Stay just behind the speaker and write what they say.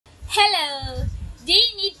Hello! Do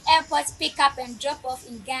you need airport pickup and drop off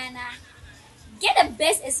in Ghana? Get the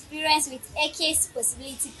best experience with Ekow's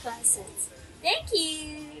Possibility Concert. Thank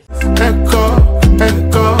you!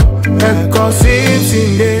 Ekow,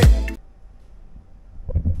 Simpson.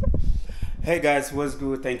 Hey guys, what's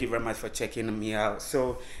good? Thank you very much for checking me out.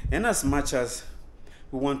 So, in as much as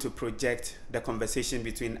we want to project the conversation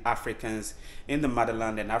between Africans in the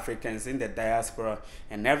motherland and Africans in the diaspora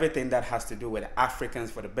and everything that has to do with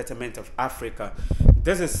Africans for the betterment of Africa,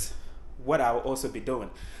 this is what I'll also be doing.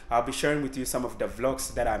 I'll be sharing with you some of the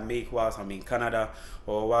vlogs that I make whilst I'm in Canada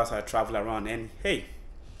or whilst I travel around. And hey,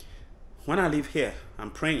 when I leave here,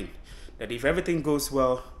 I'm praying that if everything goes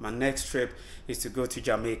well, my next trip is to go to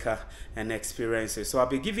Jamaica and experience it. So I'll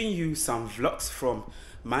be giving you some vlogs from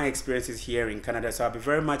my experiences here in Canada. So I'll be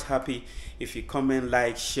very much happy if you comment,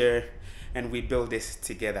 like, share, and we build this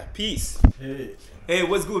together. Peace. Hey,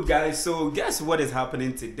 what's good, guys? So guess what is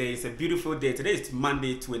happening today? It's a beautiful day. Today is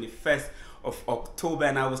Monday, 21st of October,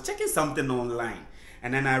 and I was checking something online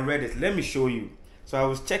and then I read it. Let me show you. So I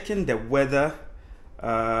was checking the weather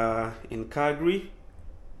in Calgary,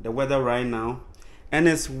 the weather right now, and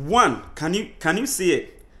it's can you see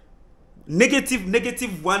it?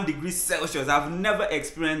 Negative 1 degree Celsius. I've never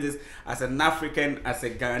experienced this as an African, as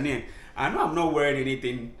a Ghanaian. I know I'm not wearing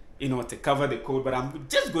anything, to cover the cold, but I'm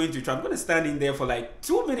just going to try. I'm going to stand in there for like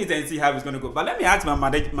 2 minutes and see how it's going to go. But let me ask my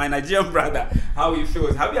Nigerian brother how he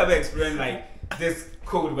feels. Have you ever experienced like this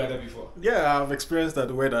cold weather before? Yeah, I've experienced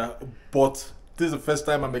that weather, but this is the first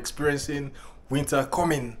time I'm experiencing winter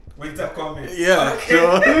coming. Winter coming. Yeah. Okay.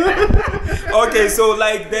 So okay, so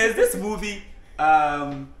like there's this movie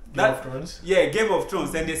Game of Thrones? Yeah, Game of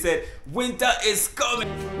Thrones. And they said, winter is coming.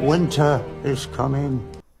 Winter is coming.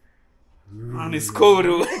 And it's cold.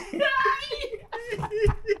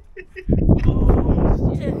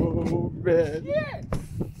 Oh, man. Yeah.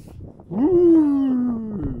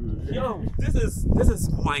 Ooh. Yo, this is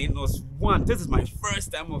 -1. This is my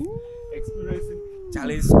first time of experiencing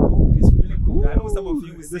Charlie's cold. It's really cold. I know some of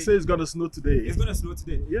you will say they say it's gonna snow today. It's gonna snow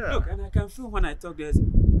today. Yeah. Look, and I can feel when I talk this.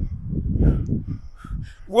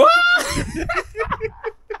 What?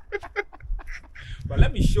 But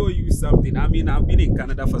let me show you something. I mean, I've been in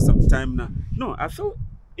Canada for some time now. No, I feel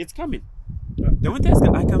it's coming. The winter is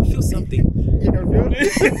coming. I can feel something. You can feel it?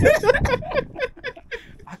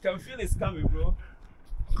 I can feel it's coming, bro.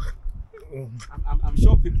 I'm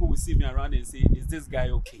sure people will see me around and say, "Is this guy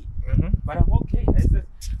okay?" But I'm okay.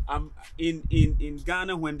 I'm in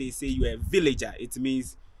Ghana. When they say you're a villager, it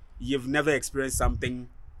means you've never experienced something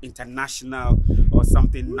international or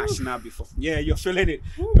something national before. Yeah, you're feeling it.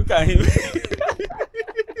 Look at him.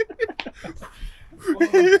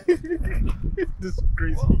 This is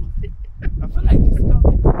crazy. Whoa. I feel like it's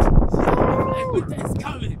coming. I feel like winter is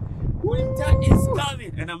coming. Winter is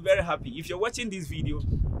coming, and I'm very happy. If you're watching this video,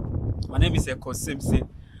 my name is Ekow Simpson.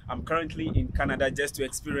 I'm currently in Canada just to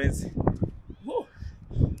experience. Whoa.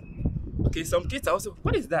 Okay, some kids are also.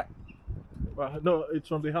 What is that? No, it's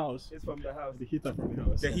from the house. It's from the house. The heater from the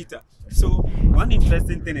house. The heater. So one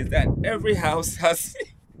interesting thing is that every house has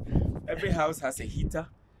a heater.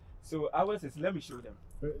 So ours is. Let me show them.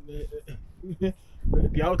 The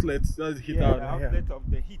outlet. That's the heater. Yeah, the outlet of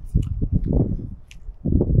the heat.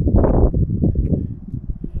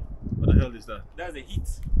 What the hell is that? That's the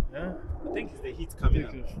heat. Yeah. I think it's the heat I coming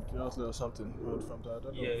think out. it's the outlet or something. From that. I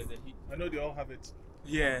don't know. Yeah, it's the heat. I know they all have it.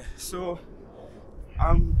 Yeah. So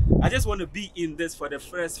I just want to be in this for the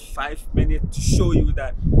first 5 minutes to show you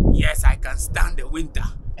that yes, I can stand the winter.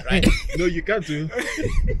 Right? No, you can't do.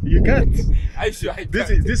 You can't. I sure I This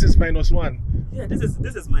can. is -1. Yeah, this is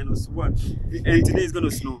 -1, and today is gonna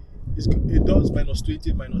snow. It does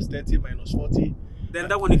 -20, -30, -40. Then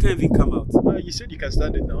that one you can't even come out. You said you can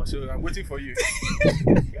stand it now, so I'm waiting for you.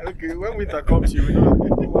 Okay, when winter comes, you will know.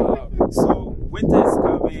 Wow. So winter is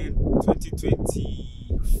coming,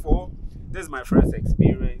 2024. This is my first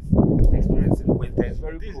experience in winter. It's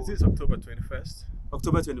very cool. This is October 21st.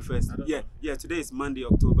 October 21st. Yeah. Yeah. Today is Monday,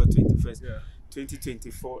 October 21st. Yeah.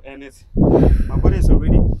 2024, and it's my body is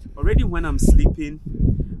already when I'm sleeping,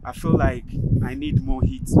 I feel like I need more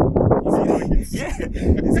heat. You see, yeah,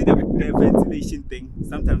 you see the ventilation thing.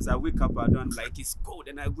 Sometimes I wake up, I'm like it's cold,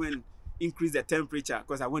 and I go and increase the temperature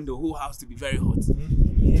because I want the whole house to be very hot.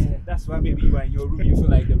 Yeah, that's why maybe you are in your room, you feel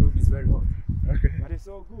like the room is very hot. Okay. But it's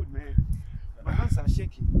all good, man. My hands are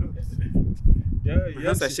shaking. Look. Yeah, My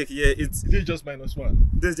hands are shaking. Yeah, This is just -1.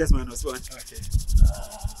 This is just -1. Okay.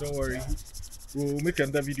 Don't worry. We'll make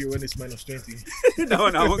another video when it's -20. That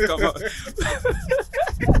one I won't come out.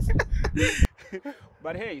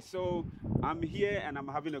 But hey, so I'm here and I'm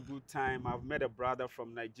having a good time. I've met a brother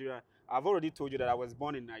from Nigeria. I've already told you that I was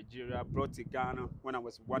born in Nigeria, brought to Ghana when I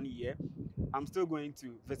was 1 year. I'm still going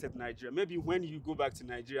to visit Nigeria. Maybe when you go back to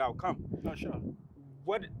Nigeria, I'll come. Not sure.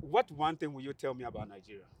 What one thing will you tell me about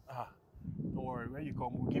Nigeria? Don't worry, when you come,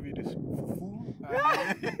 we'll give you this fufu.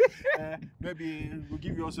 Maybe we'll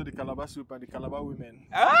give you also the Calabar soup and the Calabar women.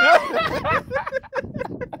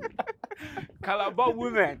 Calabar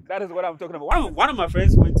women. That is what I'm talking about. One of my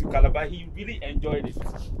friends went to Calabar. He really enjoyed it.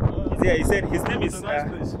 Yeah, he said his name is. It's a nice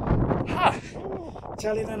place.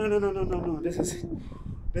 Charlie, no.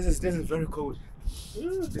 This is very cold.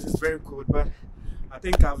 This is very cold, but I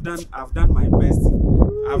think I've done my best.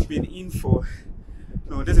 I've been in for.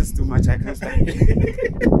 No, this is too much. I can't stand it.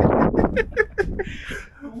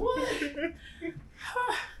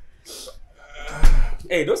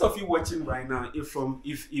 Hey, those of you watching right now,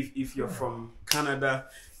 if you're from Canada,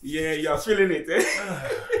 yeah, you're feeling it. Eh?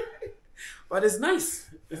 But it's nice.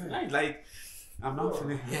 It's nice. Like I'm not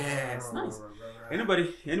feeling. Yeah, it's nice.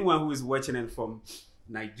 Anyone who is watching and from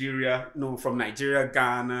Nigeria,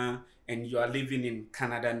 Ghana, and you are living in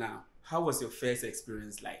Canada now, how was your first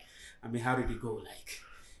experience like? I mean, how did it go? Like,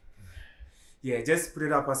 yeah, just put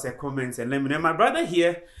it up as a comment and let me know. My brother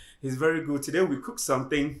here, he's very good. Today we cooked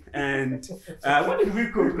something, and what did we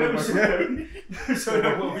cook? Let me show you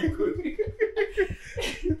what we cooked.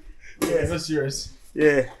 Yeah, that's yours.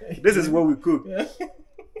 Yeah, this is what we cooked,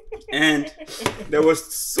 and there was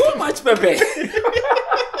so much pepper.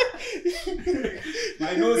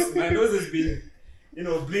 my nose has been,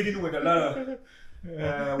 bleeding with a lot of.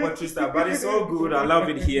 What is that? But it's all good. I love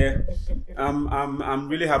it here. I'm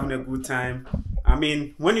really having a good time. I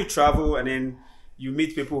mean, when you travel and then you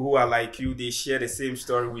meet people who are like you, they share the same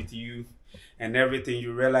story with you and everything,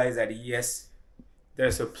 you realize that yes,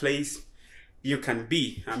 there's a place you can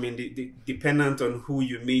be. I mean, dependent on who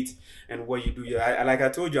you meet and what you do. Like I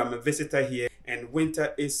told you, I'm a visitor here and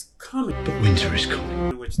winter is coming. Winter is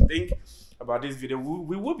coming. What you think about this video?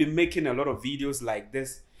 We will be making a lot of videos like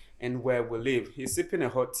this and where we live. He's sipping a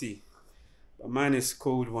hot tea, but mine is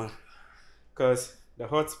cold one, cause the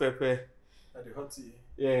hot pepper. And the hot tea.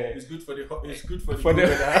 Yeah, it's good for the hot. It's good for the.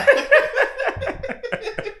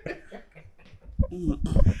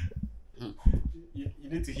 You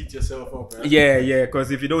need to heat yourself up. Right? Yeah.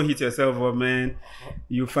 Cause if you don't heat yourself up, man,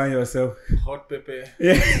 you find yourself hot pepper.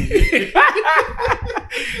 Yeah.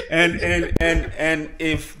 and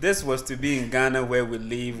if this was to be in Ghana where we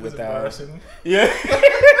live with our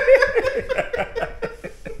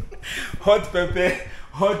hot pepper,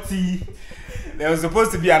 hot tea. There was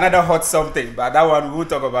supposed to be another hot something, but that one we'll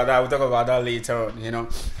talk about that. We'll talk about that later on,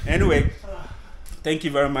 Anyway, thank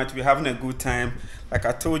you very much. We're having a good time. Like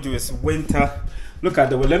I told you, it's winter. Look at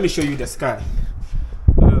the way. Let me show you the sky.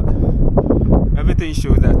 Look. Everything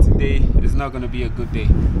shows that today is not going to be a good day.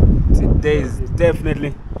 Today is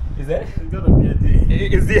definitely. Is that? It's gonna be a day.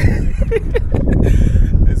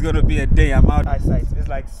 It's gonna be a day. I'm out eyesight. It's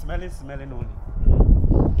like smelling only.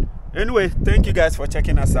 Anyway, thank you guys for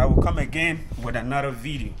checking us out. We'll come again with another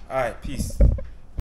video. All right, peace.